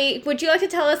 Allie, would you like to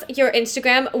tell us your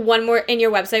Instagram and your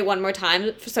website one more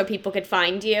time so people could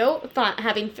find you,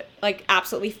 having, like,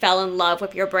 absolutely fell in love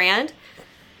with your brand?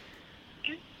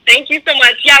 Thank you so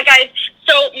much. Yeah, guys,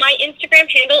 so my Instagram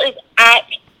handle is at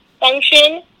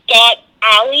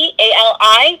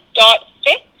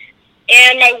function.ali.fit,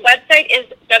 and my website is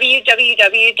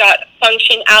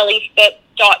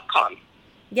www.functionallifit.com.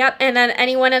 Yep, and then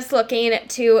anyone that's looking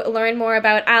to learn more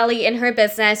about Allie and her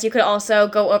business, you could also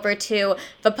go over to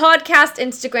the podcast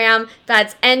Instagram.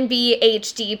 That's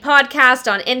NBHD Podcast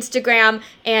on Instagram,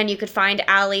 and you could find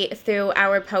Allie through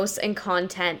our posts and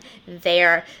content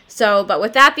there. So, but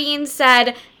with that being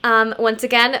said, once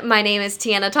again, my name is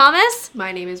Tiana Thomas.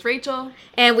 My name is Rachel.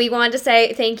 And we wanted to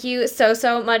say thank you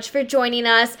so much for joining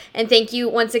us. And thank you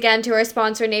once again to our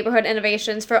sponsor, Neighborhood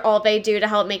Innovations, for all they do to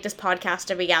help make this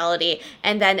podcast a reality.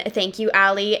 And then thank you,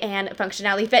 Allie and Function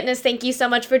Alley Fitness. Thank you so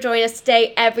much for joining us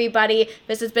today, everybody.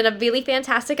 This has been a really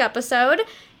fantastic episode.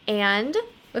 And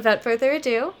without further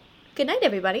ado, good night,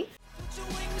 everybody.